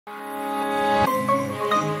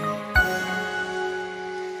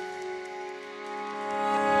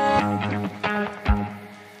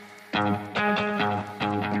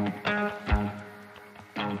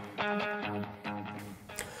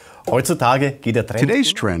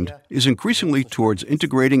Today's trend is increasingly towards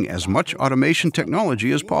integrating as much automation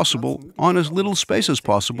technology as possible on as little space as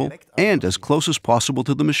possible and as close as possible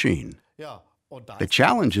to the machine. The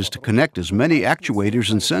challenge is to connect as many actuators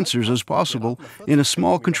and sensors as possible in a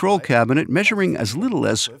small control cabinet measuring as little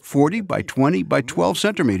as 40 by 20 by 12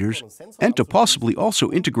 centimeters, and to possibly also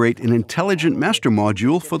integrate an intelligent master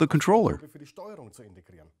module for the controller.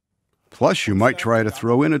 Plus, you might try to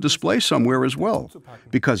throw in a display somewhere as well,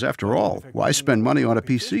 because after all, why spend money on a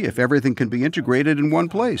PC if everything can be integrated in one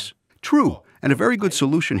place? True, and a very good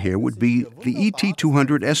solution here would be the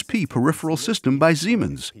ET200SP peripheral system by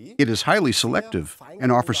Siemens. It is highly selective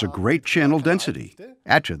and offers a great channel density.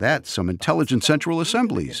 Add to that some intelligent central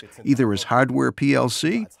assemblies, either as hardware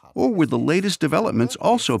PLC or with the latest developments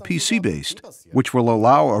also PC-based, which will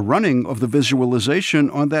allow a running of the visualization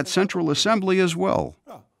on that central assembly as well.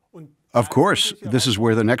 Of course, this is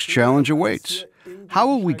where the next challenge awaits. How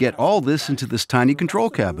will we get all this into this tiny control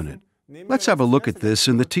cabinet? Let's have a look at this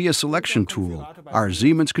in the TIA selection tool, our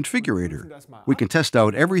Siemens configurator. We can test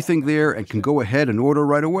out everything there and can go ahead and order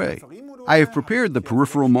right away. I have prepared the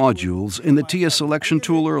peripheral modules in the TIA selection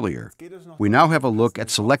tool earlier. We now have a look at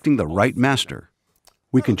selecting the right master.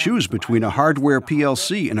 We can choose between a hardware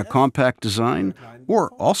PLC in a compact design,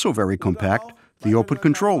 or also very compact, the Open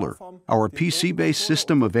Controller, our PC-based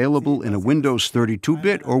system available in a Windows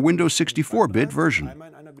 32-bit or Windows 64-bit version.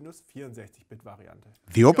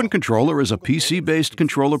 The Open Controller is a PC-based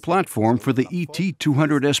controller platform for the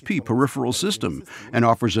ET200SP peripheral system and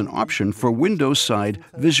offers an option for Windows-side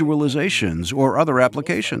visualizations or other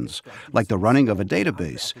applications, like the running of a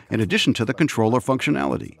database, in addition to the controller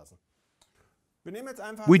functionality.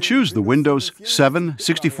 We choose the Windows 7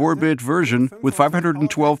 64-bit version with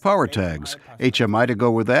 512 power tags, HMI to go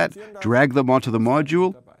with that, drag them onto the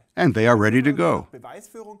module, and they are ready to go.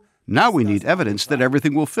 Now we need evidence that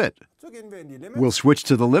everything will fit. We'll switch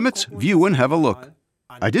to the limits, view, and have a look.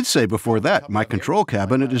 I did say before that my control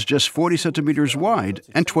cabinet is just 40 centimeters wide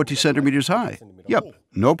and 20 centimeters high. Yep,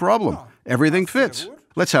 no problem. Everything fits.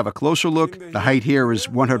 Let's have a closer look. The height here is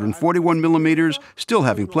 141 millimeters, still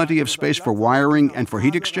having plenty of space for wiring and for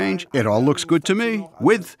heat exchange. It all looks good to me.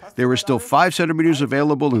 Width, there is still 5 centimeters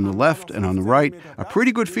available in the left and on the right. A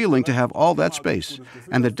pretty good feeling to have all that space.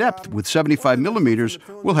 And the depth, with 75 millimeters,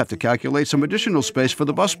 we'll have to calculate some additional space for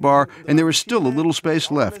the bus bar, and there is still a little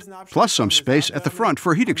space left, plus some space at the front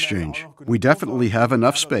for heat exchange. We definitely have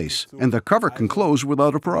enough space, and the cover can close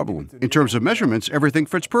without a problem. In terms of measurements, everything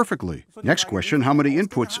fits perfectly. Next question, how many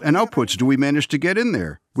inputs and outputs do we manage to get in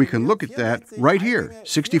there? We can look at that right here.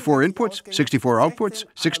 64 inputs, 64 outputs,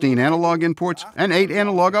 16 analog inputs, and 8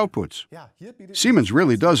 analog outputs. Siemens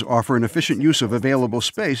really does offer an efficient use of available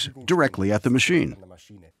space directly at the machine.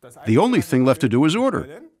 The only thing left to do is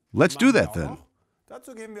order. Let's do that then.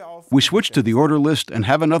 We switch to the order list and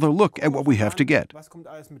have another look at what we have to get.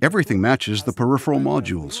 Everything matches the peripheral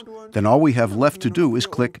modules. Then all we have left to do is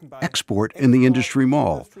click Export in the Industry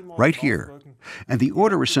Mall, right here. And the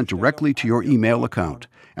order is sent directly to your email account,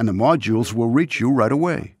 and the modules will reach you right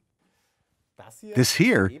away. This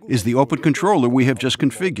here is the Open Controller we have just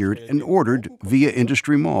configured and ordered via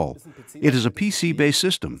Industry Mall. It is a PC-based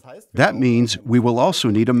system. That means we will also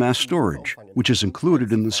need a mass storage, which is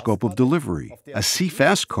included in the scope of delivery, a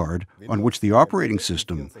CFast card on which the operating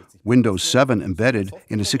system, Windows 7 embedded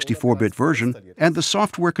in a 64-bit version, and the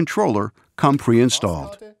software controller come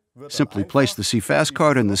pre-installed. Simply place the CFast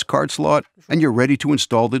card in this card slot, and you're ready to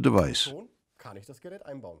install the device.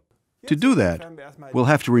 To do that, we'll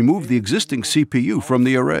have to remove the existing CPU from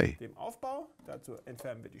the array.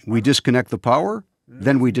 We disconnect the power,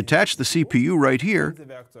 then we detach the CPU right here,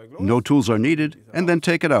 no tools are needed, and then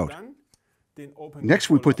take it out. Next,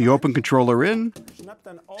 we put the Open Controller in,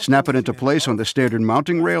 snap it into place on the standard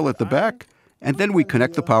mounting rail at the back, and then we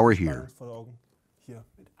connect the power here.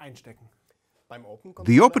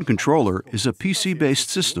 The Open Controller is a PC-based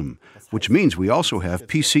system, which means we also have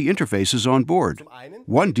PC interfaces on board,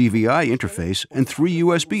 1 DVI interface and 3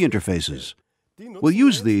 USB interfaces. We'll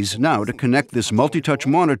use these now to connect this multi-touch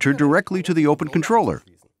monitor directly to the Open Controller.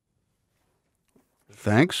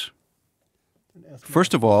 Thanks.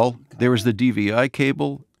 First of all, there is the DVI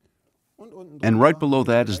cable, and right below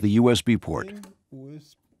that is the USB port.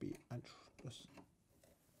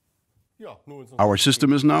 Our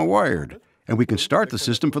system is now wired, and we can start the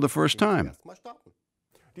system for the first time.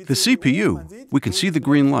 The CPU, we can see the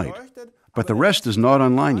green light, but the rest is not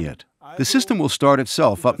online yet. The system will start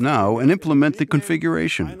itself up now and implement the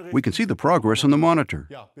configuration. We can see the progress on the monitor.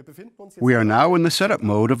 We are now in the setup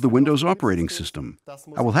mode of the Windows operating system.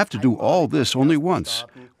 I will have to do all this only once,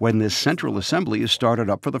 when this central assembly is started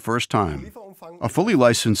up for the first time. A fully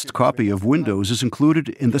licensed copy of Windows is included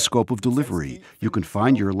in the scope of delivery. You can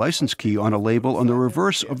find your license key on a label on the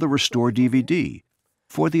reverse of the Restore DVD.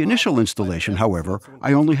 For the initial installation, however,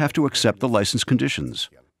 I only have to accept the license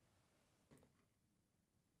conditions.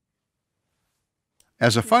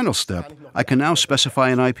 As a final step, I can now specify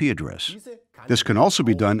an IP address. This can also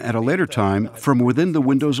be done at a later time from within the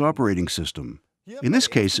Windows operating system. In this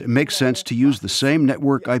case, it makes sense to use the same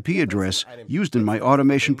network IP address used in my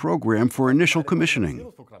automation program for initial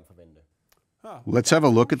commissioning. Let's have a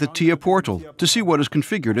look at the TIA portal to see what is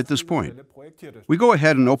configured at this point. We go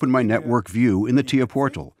ahead and open my network view in the TIA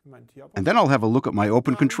portal, and then I'll have a look at my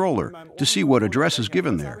Open Controller to see what address is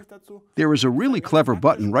given there. There is a really clever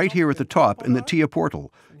button right here at the top in the TIA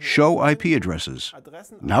portal, Show IP Addresses.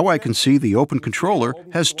 Now I can see the Open Controller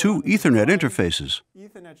has two Ethernet interfaces.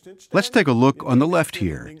 Let's take a look on the left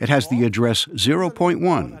here. It has the address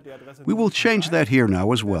 0.1. We will change that here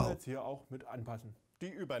now as well.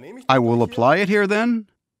 I will apply it here then.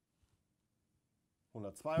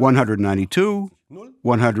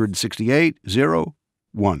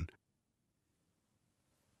 192.168.0.1.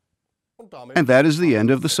 And that is the end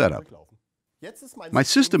of the setup. My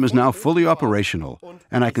system is now fully operational,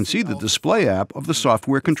 and I can see the display app of the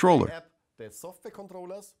software controller.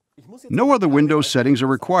 No other Windows settings are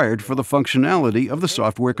required for the functionality of the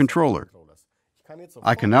software controller.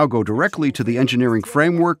 I can now go directly to the engineering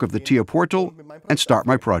framework of the TIA portal and start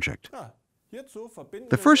my project.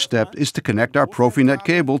 The first step is to connect our Profinet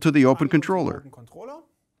cable to the Open Controller.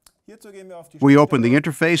 We open the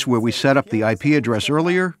interface where we set up the IP address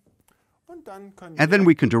earlier, and then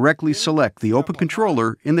we can directly select the Open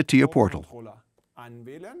Controller in the TIA portal.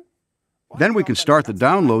 Then we can start the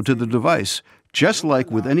download to the device, just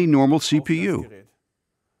like with any normal CPU.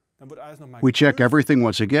 We check everything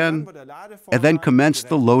once again, and then commence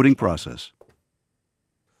the loading process.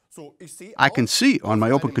 I can see on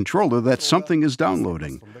my Open Controller that something is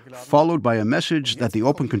downloading, followed by a message that the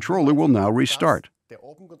Open Controller will now restart.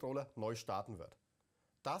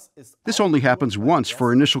 This only happens once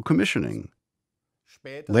for initial commissioning.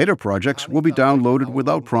 Later projects will be downloaded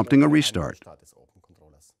without prompting a restart.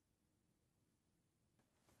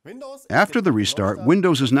 After the restart,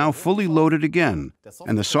 Windows is now fully loaded again,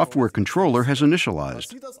 and the software controller has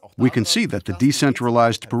initialized. We can see that the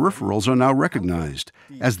decentralized peripherals are now recognized,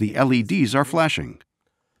 as the LEDs are flashing.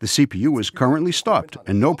 The CPU is currently stopped,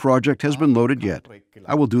 and no project has been loaded yet.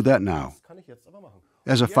 I will do that now.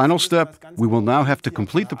 As a final step, we will now have to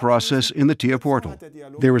complete the process in the TIA portal.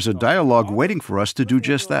 There is a dialog waiting for us to do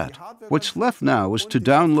just that. What's left now is to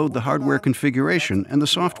download the hardware configuration and the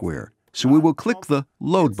software. So we will click the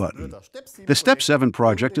Load button. The Step 7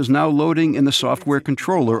 project is now loading in the software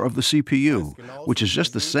controller of the CPU, which is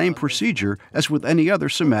just the same procedure as with any other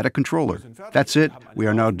SIMATIC controller. That's it. We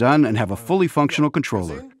are now done and have a fully functional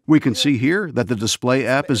controller. We can see here that the display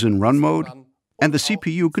app is in run mode, and the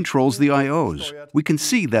CPU controls the I/Os. We can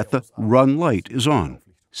see that the run light is on.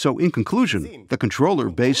 So in conclusion, the controller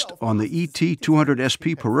based on the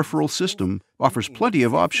ET200SP peripheral system offers plenty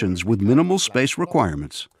of options with minimal space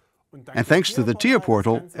requirements. And thanks to the TIA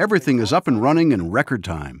portal, everything is up and running in record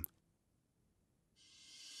time.